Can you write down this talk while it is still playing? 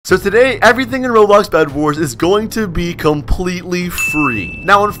So today, everything in Roblox Bedwars is going to be completely free.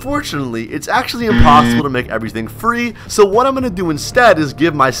 Now, unfortunately, it's actually impossible to make everything free, so what I'm going to do instead is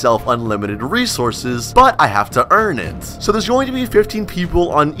give myself unlimited resources, but I have to earn it. So there's going to be 15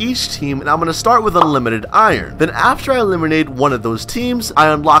 people on each team, and I'm going to start with unlimited iron. Then after I eliminate one of those teams,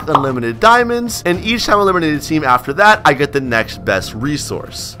 I unlock unlimited diamonds, and each time I eliminate a team after that, I get the next best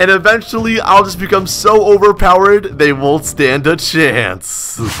resource. And eventually, I'll just become so overpowered, they won't stand a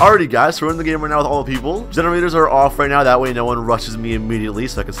chance. Alrighty guys, so we're in the game right now with all the people. Generators are off right now, that way no one rushes me immediately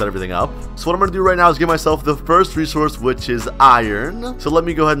so I can set everything up. So what I'm going to do right now is give myself the first resource, which is iron. So let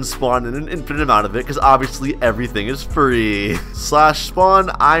me go ahead and spawn in an infinite amount of it, because obviously everything is free. Slash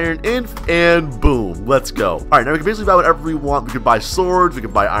spawn iron inf, and boom, let's go. Alright, now we can basically buy whatever we want. We could buy swords, we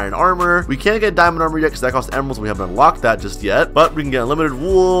could buy iron armor. We can't get diamond armor yet because that costs emeralds and we haven't unlocked that just yet. But we can get unlimited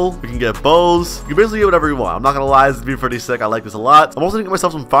wool, we can get bows. You can basically get whatever you want. I'm not going to lie, this would be pretty sick. I like this a lot. I'm also going to get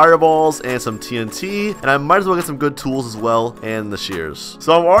myself some fireballs and some TNT, and I might as well get some good tools as well, and the shears.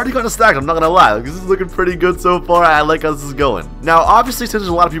 So I'm already kind of stacked, I'm not gonna lie. Like, this is looking pretty good so far. I like how this is going. Now, obviously, since there's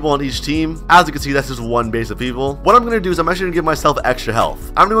a lot of people on each team, as you can see, that's just one base of people. What I'm gonna do is I'm actually gonna give myself extra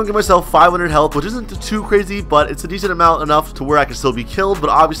health. I'm gonna give myself 500 health, which isn't too crazy, but it's a decent amount enough to where I can still be killed, but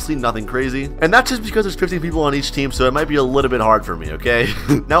obviously nothing crazy. And that's just because there's 15 people on each team, so it might be a little bit hard for me, okay?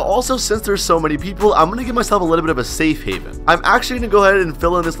 Now, also, since there's so many people, I'm gonna give myself a little bit of a safe haven. I'm actually gonna go ahead and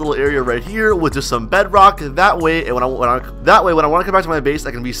fill in this little area right here with just some bedrock. That way when I want to come back to my base,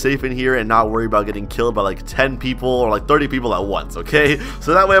 I can be safe in here and not worry about getting killed by like 10 people or like 30 people at once, okay?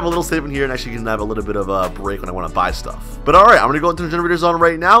 So that way I'm a little safe in here and actually can have a little bit of a break when I want to buy stuff. But alright, I'm gonna go into the generator zone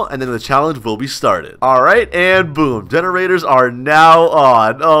right now, and then the challenge will be started. Alright, and boom, generators are now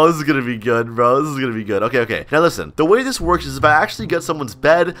on. Oh, this is gonna be good, bro. This is gonna be good. Okay. Now listen, the way this works is if I actually get someone's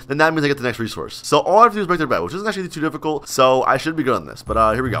bed, then that means I get the next resource. So all I have to do is break their bed, which isn't actually too difficult, so I should be good on this.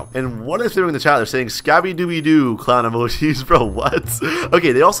 But here we go. And what if they're in the chat? They're saying Scabby Dooby Doo clown emojis, bro. What?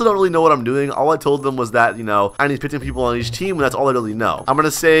 Okay, they also don't really know what I'm doing. All I told them was that, you know, I need 15 people on each team, and that's all they really know. I'm gonna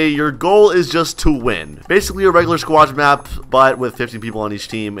say your goal is just to win. Basically a regular squad map, but with 15 people on each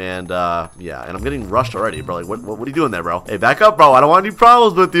team, and yeah, and I'm getting rushed already, bro. Like, what are you doing there, bro? Hey, back up, bro. I don't want any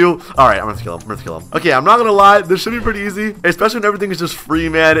problems with you. Alright, I'm gonna kill him. Okay, I'm not gonna lie, this should be pretty easy, especially when everything is just free,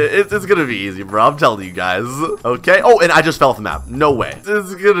 man. It's gonna be easy, bro. I'm telling you guys. Okay. Oh, and I just fell off the map. No way.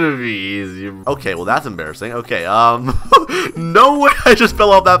 It's gonna be easy. Okay, well, that's embarrassing. Okay, no way I just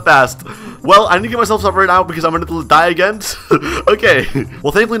fell off that fast. Well, I need to get myself up right now because I'm gonna die again. Okay.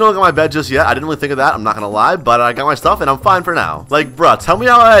 Well, thankfully, no one got my bed just yet. I didn't really think of that. I'm not gonna lie, but I got my stuff and I'm fine for now. Like, bruh, tell me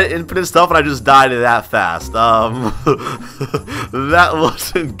how I had infinite stuff and I just died that fast. That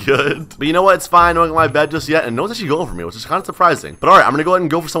wasn't good. But you know what? It's fine. No one got my bed just yet, and no one's actually going for me, which is kind of surprising. But alright, I'm gonna go ahead and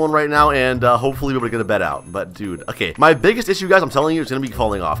go for someone right now and hopefully be able to get a bed out. But dude, okay, my biggest issue, guys, I'm telling you, it's gonna be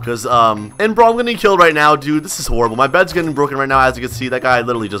falling off because and bro, I'm getting killed right now, dude. This is horrible. My bed's getting broken right now, as you can see. That guy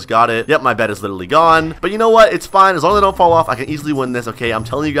literally just got it. Yep, my bed is literally gone. But you know what? It's fine. As long as I don't fall off, I can easily win this, okay? I'm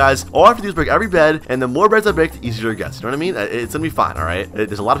telling you guys, all I have to do is break every bed, and the more beds I break, the easier it gets. You know what I mean? It's gonna be fine, alright?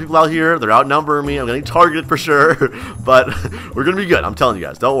 There's a lot of people out here. They're outnumbering me. I'm getting targeted for sure. But we're gonna be good. I'm telling you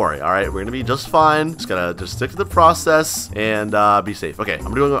guys. Don't worry, alright? We're gonna be just fine. Just gotta stick to the process and be safe. Okay,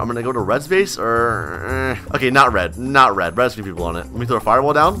 I'm gonna go to Red's base, or okay, not Red. Red's few people on it. Let me throw a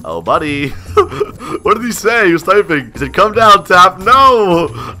fireball down. Oh, buddy. What did he say? He was typing. He said, "Come down, Tap." No,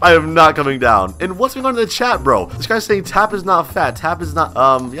 I am not coming down. And what's going on in the chat, bro? This guy's saying Tap is not fat. Tap is not.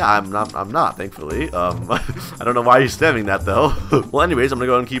 Yeah, I'm not. Thankfully. I don't know why he's spamming that though. Well, anyways, I'm gonna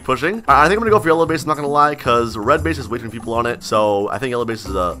go ahead and keep pushing. I think I'm gonna go for yellow base. I'm not gonna lie, cause red base is way too many people on it. So I think yellow base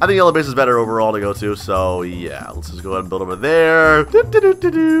is better overall to go to. So yeah, let's just go ahead and build over there. They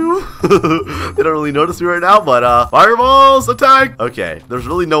don't really notice me right now, but fireballs attack. Okay, there's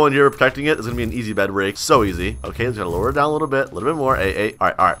really no one here protecting it. It's gonna be an easy bed break. So easy. Okay, let's gotta lower it down a little bit more. Hey.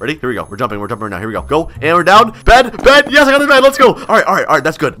 All right. Ready? Here we go. We're jumping right now. Here we go. Go, and we're down. Bed. Yes, I got the bed. Let's go. All right.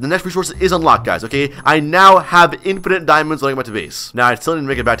 That's good. The next resource is unlocked, guys. Okay, I now have infinite diamonds when I get back to base. Now I still didn't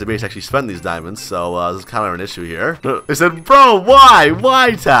make it back to base to actually spend these diamonds, so this is kind of an issue here. They said, bro,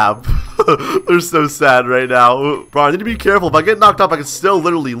 why Tap? They're so sad right now. Bro, I need to be careful. If I get knocked up, I can still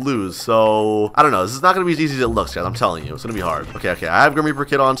literally lose. So I don't know. This is not gonna be as easy as it looks, guys. I'm telling you, it's gonna be hard. Okay. I have Grim Reaper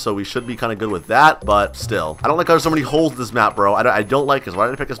kit on, so we should be kind of good with that. But still, I don't like how there's so many holes in this map, bro. I don't like this. Why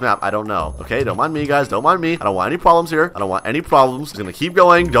did I pick this map? I don't know. Okay, don't mind me, guys. Don't mind me. I don't want any problems here. I don't want any problems. Just gonna keep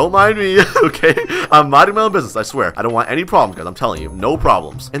going. Don't mind me. Okay, I'm minding my own business. I swear. I don't want any problems, guys. I'm telling you, no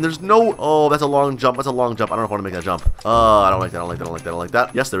problems. And there's no. Oh, that's a long jump. That's a long jump. I don't know if I want to make that jump. I don't like that. I don't like that. I don't like that. I don't like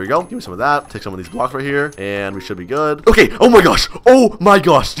that. Yes, there we go. Give me some of that. Take some of these blocks right here, and we should be good. Okay. Oh my gosh. Oh my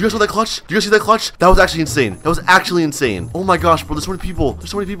gosh. Do you guys saw that clutch? Do you guys see that clutch? That was actually insane. That was actually insane. Oh my gosh, bro. There's so many people.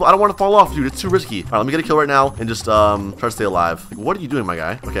 There's so many people. I don't want to fall off, dude. It's too risky. All right, let me get a kill right now and just try to stay alive. Like, what are you doing, my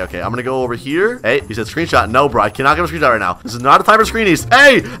guy? Okay. I'm gonna go over here. Hey, he said screenshot. No, bro. I cannot get a screenshot right now. This is not a time for screenies.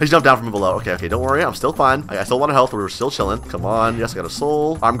 Hey, he jumped down from below. Okay. Don't worry. I'm still fine. I still have a lot of health. We're still chilling. Come on. Yes, I got a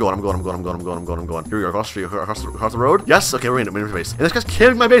soul. I'm going. Here we go. Across the street. Across the road. Yes. Okay, we're in the base. And this guy's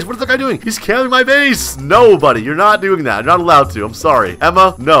camping my base. What is that guy doing? He's camping my base. No, buddy. You're not doing that. You're not allowed to. I'm sorry.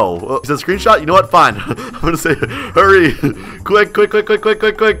 Emma, no. He said screenshot. You know what? Fine. I'm gonna say, hurry. Quick. Well,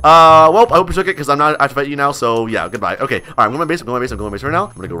 I hope you took it because I'm not. I have to fight you now. So yeah, goodbye. Okay. All right. I'm going to my base right now.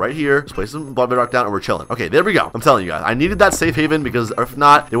 I'm gonna go right here. Just place some blood bedrock down, and we're chilling. Okay, there we go. I'm telling you guys, I needed that safe haven because if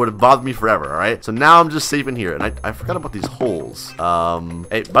not, it would have bothered me forever. All right. So now I'm just safe in here, and I forgot about these holes.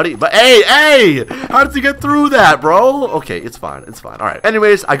 Hey, buddy. But hey, how did you get through that, bro? Okay, it's fine. All right.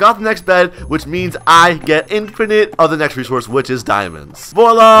 Anyways, I got the next bed, which means I get infinite of the next resource, which is diamonds.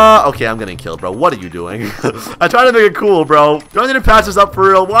 Voila. Okay, I'm getting killed, bro. What are you doing? I tried to make it cool, bro. Do I need to patch this up for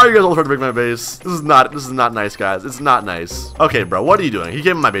real? Why are you guys all trying to break my base? This is not nice, guys. It's not nice. Okay, bro. What are you doing? He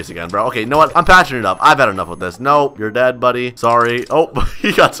came in my base again, bro. Okay, you know what? I'm patching it up. I've had enough with this. No, you're dead, buddy. Sorry. Oh,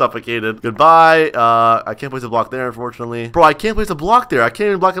 he got suffocated. Goodbye. I can't place a block there, unfortunately. Bro, I can't place a block there. I can't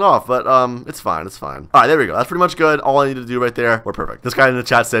even block it off, but it's fine. All right, there we go. That's pretty much good. All I need to do right there. We're perfect. This guy in the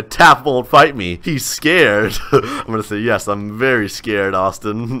chat said, Tap won't fight me. He's scared. I'm gonna say, yes, I'm very scared,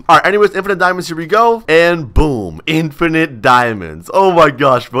 Austin. All right, anyways, infinite diamonds, here we go. And boom, infinite diamonds. Oh my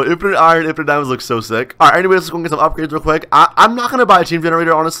gosh, bro. Infinite iron, infinite diamonds looks so sick. All right, anyways, let's go and get some upgrades real quick. I'm not gonna buy a team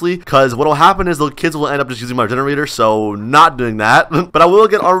generator, honestly, because what'll happen is the kids will end up just using my generator, so not doing that. But I will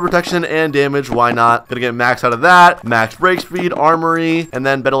get armor protection and damage. Why not? Gonna get max out of that. Max break speed, armory, and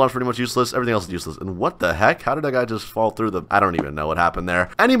then battle alarm's pretty much useless. Everything else is useless. And what the heck? How did that guy just fall through the... I don't even know what happened there.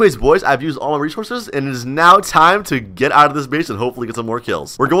 Anyways, boys, I've used all my resources, and it is now time to get out of this base and hopefully get some more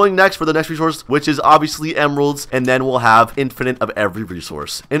kills. We're going next for the next resource, which is obviously emeralds, and then we'll have infinite of every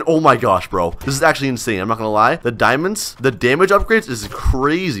resource. And oh my gosh, bro, this is actually insane. I'm not gonna lie. The diamonds, the damage upgrades is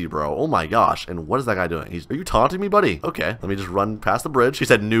crazy, bro. Oh my gosh. And what is that guy doing? Are you taunting me, buddy? Okay, let me just run past the bridge. He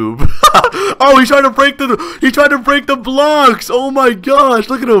said noob. Oh, he's trying to break the blocks. Oh my gosh,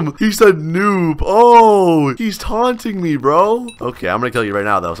 look at him. He said noob. Oh, he's taunting me, bro. Okay, I'm gonna kill you right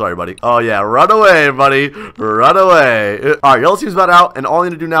now, though. Sorry, buddy. Oh yeah, run away, buddy. Run away. All right, yellow team's about out, and all I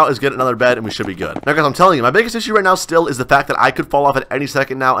need to do now is get another bed, and we should be good. Now, guys, I'm telling you, my biggest issue right now still is the fact that I could fall off at any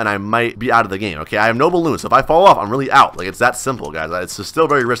second now, and I might be out of the game. Okay, I have no balloons, so if I fall off, I'm really out. Like, it's that simple, guys. It's just still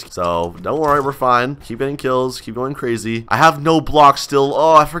very risky. So don't worry, we're fine. Keep getting kills. Keep going crazy. I have no blocks still.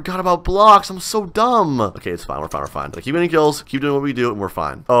 Oh, I forgot about blocks. I'm so dumb. Okay, it's fine. We're fine. But keep getting kills. Keep doing what we do, and we're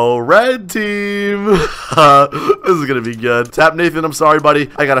fine. Oh, red team. This is gonna be good. Tap Nathan, I'm sorry, buddy.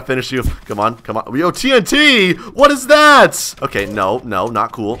 I gotta finish you. Come on. Yo, TNT. What is that? Okay, no,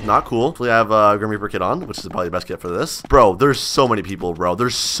 not cool. Hopefully I have a Grim Reaper kit on, which is probably the best kit for this. Bro, there's so many people, bro.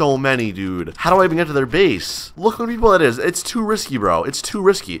 There's so many, dude. How do I even get to their base? Look how many people that is. It's too risky, bro. It's too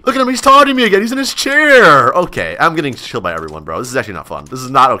risky. Look at him. He's taunting me again. He's in his chair. Okay, I'm getting killed by everyone, bro. This is actually not fun. This is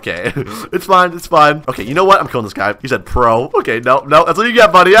not okay. It's fine. Okay, you know what? I'm killing this guy. He said pro. Okay, no. That's what you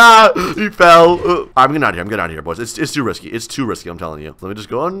get, buddy. Ah, he fell. I'm getting out of here, boys. It's too risky. I'm telling you. Let me just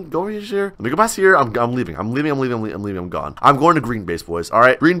go over here. Let me go past here. I'm leaving. I'm gone. I'm going to green base, boys. All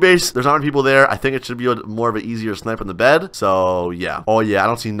right, green base. There's not many people there. I think it should be more of an easier snipe in the bed. So yeah. Oh yeah. I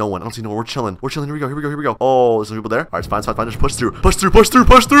don't see no one. We're chilling. Here we go. Oh, there's some people there. All right, it's fine. Just push through.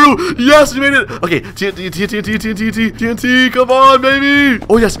 Yes, you made it. Okay, TNT. Come on, baby.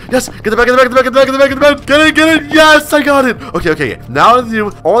 Oh yes. Get the back. Get it. Yes, I got it. Okay. Now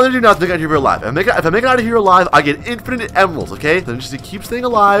all I need to do now is make it out of here alive. If I make it out of here alive, I get infinite emeralds. Okay, then just keep staying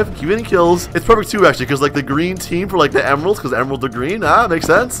alive, keep getting kills. It's perfect too, actually, because like the green team for like the emeralds, because emeralds are green. Makes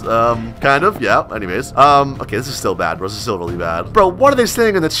sense. Kind of. Yeah. Anyways. Okay, this is still bad, bro. This is still really bad, bro. What are they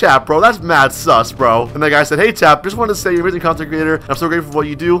saying in the chat, bro? That's mad sus, bro. And the guy said, "Hey, Tap, just wanted to say you're amazing content creator. I'm so grateful for what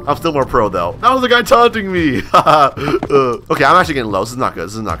you do. I'm still more pro though." That was the guy taunting me. Okay, I'm actually getting low. This is not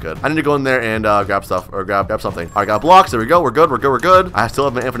good. I need to go go in there and grab stuff or grab something. All right, got blocks. There we go. We're good. We're good. We're good. I still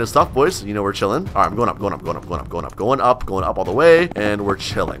have my infinite stuff, boys. You know we're chilling. All right, I'm going up, going up, going up, going up, going up, going up, going up all the way, and we're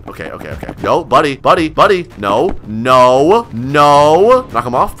chilling. Okay, okay, okay. Yo, buddy, buddy, buddy. No, no, no. Knock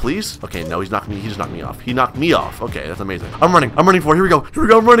him off, please. Okay, no, he's knocked me. He just knocked me off. He knocked me off. Okay, that's amazing. I'm running. I'm running for it. Here we go. Here we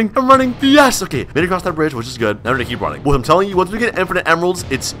go. I'm running. I'm running. Yes. Okay, made it across that bridge, which is good. Now we're gonna keep running. Well, I'm telling you, once we get infinite emeralds,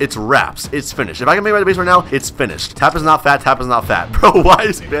 it's wraps. It's finished. If I can make my base right now, it's finished. Tap is not fat. Tap is not fat. Bro, why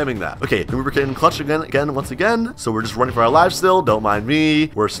is he spamming that? Okay, then we're getting clutch once again. So we're just running for our lives still. Don't mind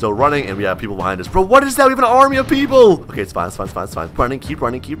me. We're still running, and we have people behind us. Bro, what is that? We have an army of people. Okay, it's fine. It's fine. It's fine. It's fine. Running. Keep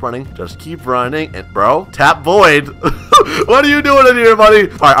running. Keep running. Just keep running. And bro, tap void. What are you doing in here, buddy?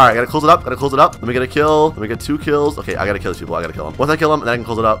 All right. All right. Gotta close it up. Gotta close it up. Let me get a kill. Let me get 2 kills. Okay, I gotta kill these people. I gotta kill them. Once I kill them, then I can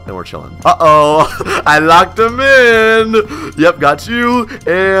close it up, and we're chilling. Uh-oh. I locked them in. Yep, got you.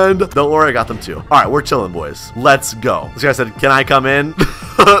 And don't worry, I got them too. All right, we're chilling, boys. Let's go. This guy said, can I come in?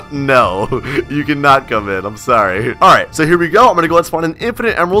 No, you cannot come in. I'm sorry. All right, so here we go. I'm gonna go and spawn an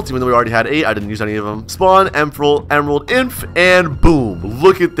infinite emeralds, even though we already had 8. I didn't use any of them. Spawn emerald inf, and boom.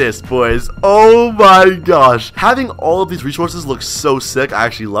 Look at this, boys. Oh my gosh. Having all of these resources looks so sick. I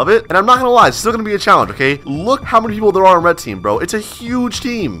actually love it. And I'm not gonna lie, it's still gonna be a challenge, okay? Look how many people there are on red team, bro. It's a huge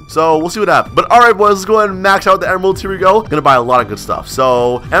team. So we'll see what happens. But all right, boys, let's go ahead and max out the emeralds. Here we go. Gonna buy a lot of good stuff.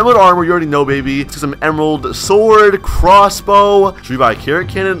 So emerald armor, you already know, baby. Let's get some emerald sword, crossbow. Should we buy a carrot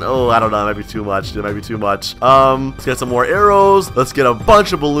cannon? Oh, I don't know. It might be too much. It might be too much. Let's get some more arrows. Let's get a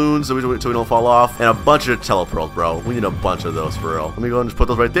bunch of balloons so we don't fall off. And a bunch of telepearls, bro. We need a bunch of those for real. Let me go and just put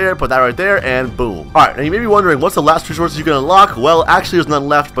those right there. Put that right there. And boom. All right. Now you may be wondering, what's the last resources you can unlock? Well, actually, there's none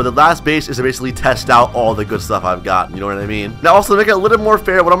left. But the last base is to basically test out all the good stuff I've got. You know what I mean? Now, also to make it a little bit more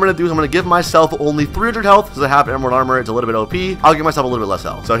fair, what I'm going to do is I'm going to give myself only 300 health because I have emerald armor. It's a little bit OP. I'll give myself a little bit less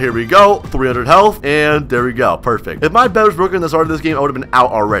health. So here we go. 300 health. And there we go. Perfect. If my bed was broken at the start of this game, I would have been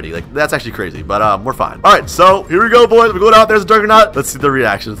out already. Like, that's actually crazy. But we're fine. All right. So here we go, boys. We're going out. There's a juggernaut. Let's see the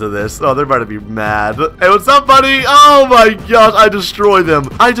reactions to this. Oh, they're about to be mad. Hey, what's up, buddy? Oh my gosh. I destroyed them.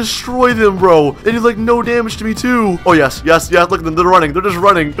 I destroyed them, bro. And did like no damage to me too. Oh, yes. Yes. Yes. Look at them. They're running. They're just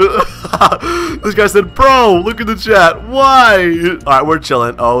running. This guy said, bro, look at the chat. Why? All right. We're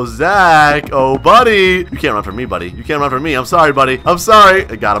chilling. Oh, Zach. Oh, buddy. You can't run from me, buddy. You can't run from me. I'm sorry, buddy. I'm sorry.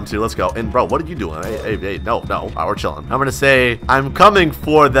 I got him too. Let's go. And bro, what are you doing? Hey, no. All right, we're chilling. I'm gonna say, I'm coming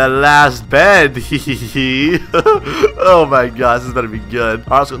for the last bed. Oh my gosh, this is gonna be good. All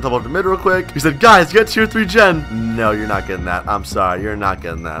right, let's go top up the mid real quick. He said, guys, get tier 3 gen. No, you're not getting that. I'm sorry, you're not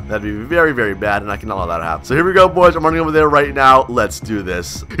getting that. That'd be very, very bad, and I cannot allow that to happen. So here we go, boys. I'm running over there right now. Let's do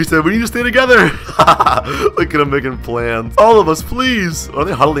this. He said, we need to stay together. Look at him making plans. All of us, please. Are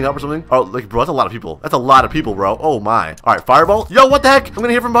they huddling up or something? Oh, like, bro, that's a lot of people. That's a lot of people, bro. Oh my. All right, fireball. Yo, what the heck? I'm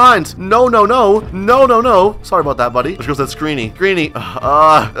gonna hit from behind. No. Sorry about that, buddy. Let's go to that screeny. Greeny.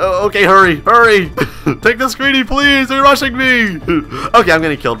 Okay, hurry. Take the screeny, please. They're rushing me. Okay, I'm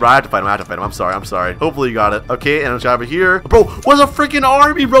getting killed, bro. I have to fight him. I'm sorry. Hopefully you got it. Okay, and I'm over here. Bro, what's a freaking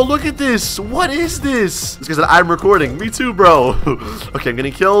army, bro? Look at this. What is this? This guy said, I'm recording. Me too, bro. Okay, I'm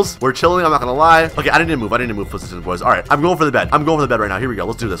getting kills. We're chilling. I'm not gonna lie. Okay, I didn't move. Positions, boys. All right, I'm going for the bed. right now. Here we go.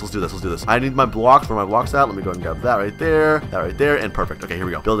 Let's do this. I need my blocks. Where my blocks at? Let me go and grab that right there. And perfect. Okay, here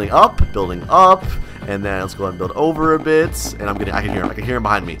we go. Building up. And then let's go ahead and build over a bit. And I can hear him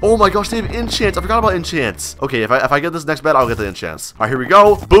behind me. Oh my gosh, they have enchants. I forgot about enchants. Okay, if I get this next bed, I'll get the enchants. All right, here we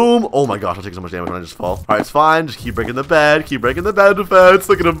go. Boom. Oh my gosh, I'll take so much damage when I just fall. All right, it's fine. Just keep breaking the bed. Defense.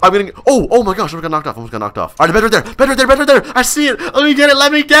 Look at him. I'm getting. Oh my gosh, I almost got knocked off. All right, the bed right there. I see it. Let me get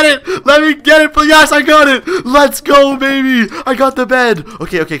it. But yes, I got it. Let's go, baby. I got the bed.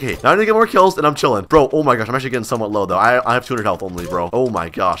 Okay. Now I need to get more kills, and I'm chilling, bro. Oh my gosh, I'm actually getting somewhat low though. I have 200 health only, bro. Oh my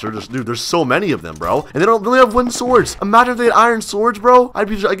gosh, there's so many of them, bro. And they only have wooden swords. Imagine if they had iron swords, bro. I'd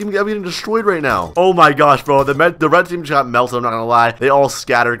be getting destroyed right now. Oh my gosh, bro. The red team just got melted. I'm not gonna lie. They all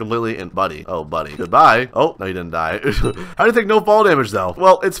scattered completely. And buddy, goodbye. Oh no, you didn't die. How do you take no fall damage though?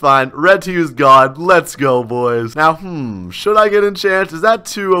 Well, it's fine. Red team is gone. Let's go, boys. Now, should I get enchant? Is that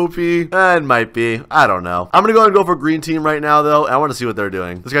too OP? It might be. I don't know. I'm gonna go and go for green team right now though. I want to see what they're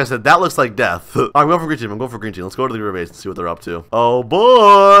doing. This guy said that looks like death. I'm going for green team. Let's go to the river base and see what they're up to. Oh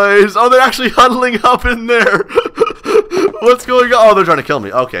boys. Oh, they're actually huddling up in there. What's going on? Oh, they're trying to kill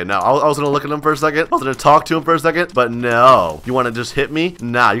me. Okay, no. I was gonna look at them for a second. I was gonna talk to him for a second, but no. You want to just hit me?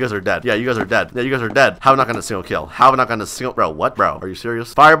 Nah, you guys are dead. Yeah, you guys are dead. How am I not gonna single kill? Bro, what, bro? Are you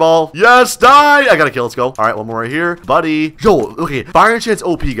serious? Fireball. Yes, die. I got a kill. Let's go. All right, one more right here, buddy. Yo, okay. Fire enchant's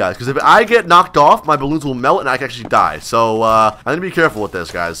OP, guys, because if I get knocked off, my balloons will melt and I can actually die. So I'm gonna be careful with this,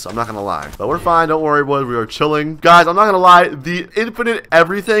 guys. I'm not gonna lie, but we're fine. Don't worry, boys. We are chilling, guys. I'm not gonna lie. The infinite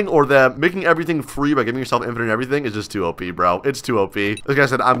everything or the making everything free by giving yourself infinite everything is just too OP, bro. It's too OP. This guy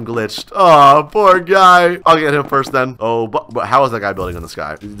said, I'm glitched. Oh, poor guy. I'll get him first then. Oh, but how is that guy building in the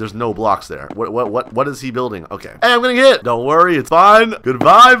sky? There's no blocks there. What is he building? Okay. Hey, I'm gonna hit. Don't worry, it's fine.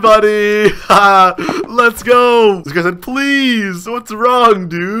 Goodbye, buddy. Let's go. This guy said, please. What's wrong,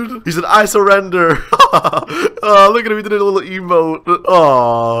 dude? He said, I surrender. Oh, look at him. He did a little emote.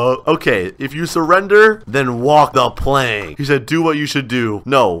 Oh, okay. If you surrender, then walk the plank. He said, do what you should do.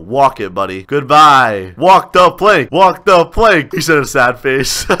 No, walk it, buddy. Goodbye. Walk the plank. Walk the plank. He said a sad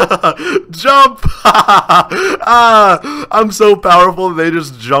face. Jump. I'm so powerful. They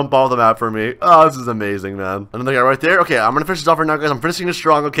just jump off the map for me. Oh, this is amazing, man. Another guy right there. Okay, I'm gonna finish this off right now, guys. I'm finishing it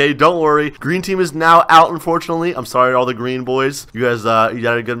strong. Okay, don't worry. Green team is now out, unfortunately. I'm sorry to all the green boys. You guys, you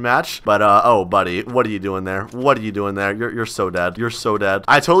had a good match, but oh, buddy, what are you doing there? What are you doing there? You're so dead. You're so dead.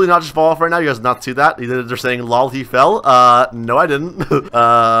 I totally not just fall off right now. You guys not see that? They're saying, lol, he fell. No, I didn't.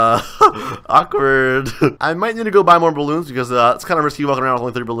 Awkward. I might need to go buy more balloons because it's kind of risky walking around with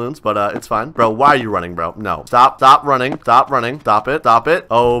only 3 balloons, but it's fine. Bro, why are you running, bro? No. Stop running. Stop running. Stop it. Stop it.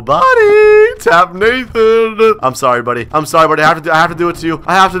 Oh, buddy. Tap Nathan. I'm sorry, buddy. I'm sorry, buddy. I have to do it to you.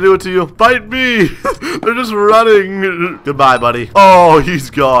 I have to do it to you. Fight me. They're just running. Goodbye, buddy. Oh, he's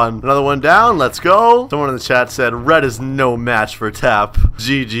gone. Another one down. Let's go. Someone in the chat said, red is no match for Tap.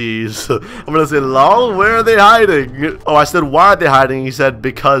 GG's. I'm going to say, lol, where are they hiding? Oh, I said, why are they hiding? He said,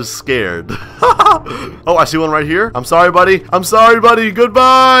 because scared. Oh, I see one right here. I'm sorry, buddy. I'm sorry, buddy.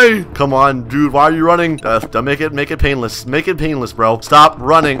 Goodbye. Come on, dude. Why are you running? Don't make it painless. Make it painless, bro. Stop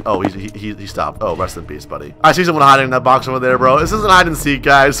running. Oh, he stopped. Oh, rest in peace, buddy. I see someone hiding in that box over there, bro. This isn't hide and seek,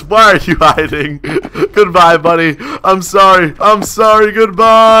 guys. Why are you hiding? Goodbye, buddy. I'm sorry. I'm sorry.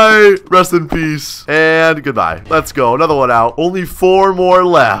 Goodbye. Rest in peace. And goodbye. Let's go. Another one out. Only 4 more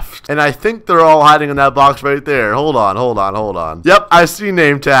left. And I think they're all hiding in that box right there. Hold on. Hold on. Hold on. Yep, I see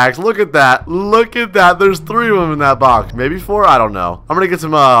name tags. Look at that. Look at that. There's 3 of them in that box. Maybe 4? I don't know. I'm going to get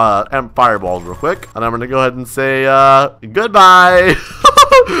some fireballs real quick. And I'm going to go ahead and say goodbye.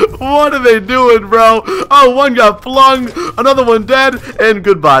 What are they doing, bro? Oh, one got flung, another one dead, and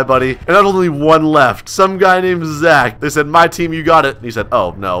goodbye, buddy. And there's only 1 left. Some guy named Zach. They said, my team, you got it. And he said,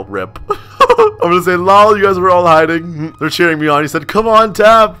 oh, no, rip. I'm gonna say, lol, you guys were all hiding. They're cheering me on. He said, come on,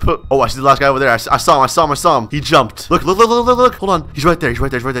 Tap. Oh, I see the last guy over there. I saw him. He jumped. Look. Hold on. He's right there.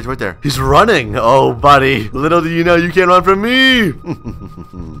 He's running. Oh, buddy. Little do you know, you can't run from me.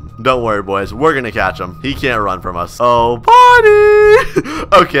 Don't worry, boys. We're gonna catch him. He can't run from us. Oh, buddy.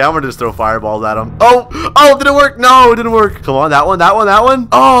 Okay, I'm gonna just throw fireballs at him. Oh, did it work? No, it didn't work. Come on, that one.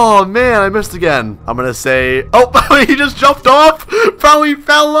 Oh, man, I missed again. I'm gonna say, oh, he just jumped off. Bro, he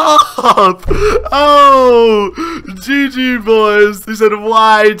fell off. Oh, GG, boys. He said,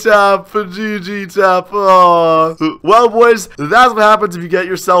 why, Tap? GG, Tap. Oh. Well, boys, that's what happens if you get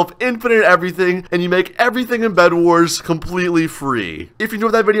yourself infinite everything and you make everything in Bed Wars completely free. If you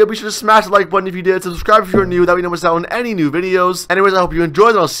enjoyed that video, be sure to smash the like button if you did. Subscribe if you're new. That way you don't miss out on any new videos. Anyways, I hope you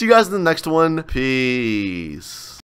enjoyed, and I'll see you guys in the next one. Peace.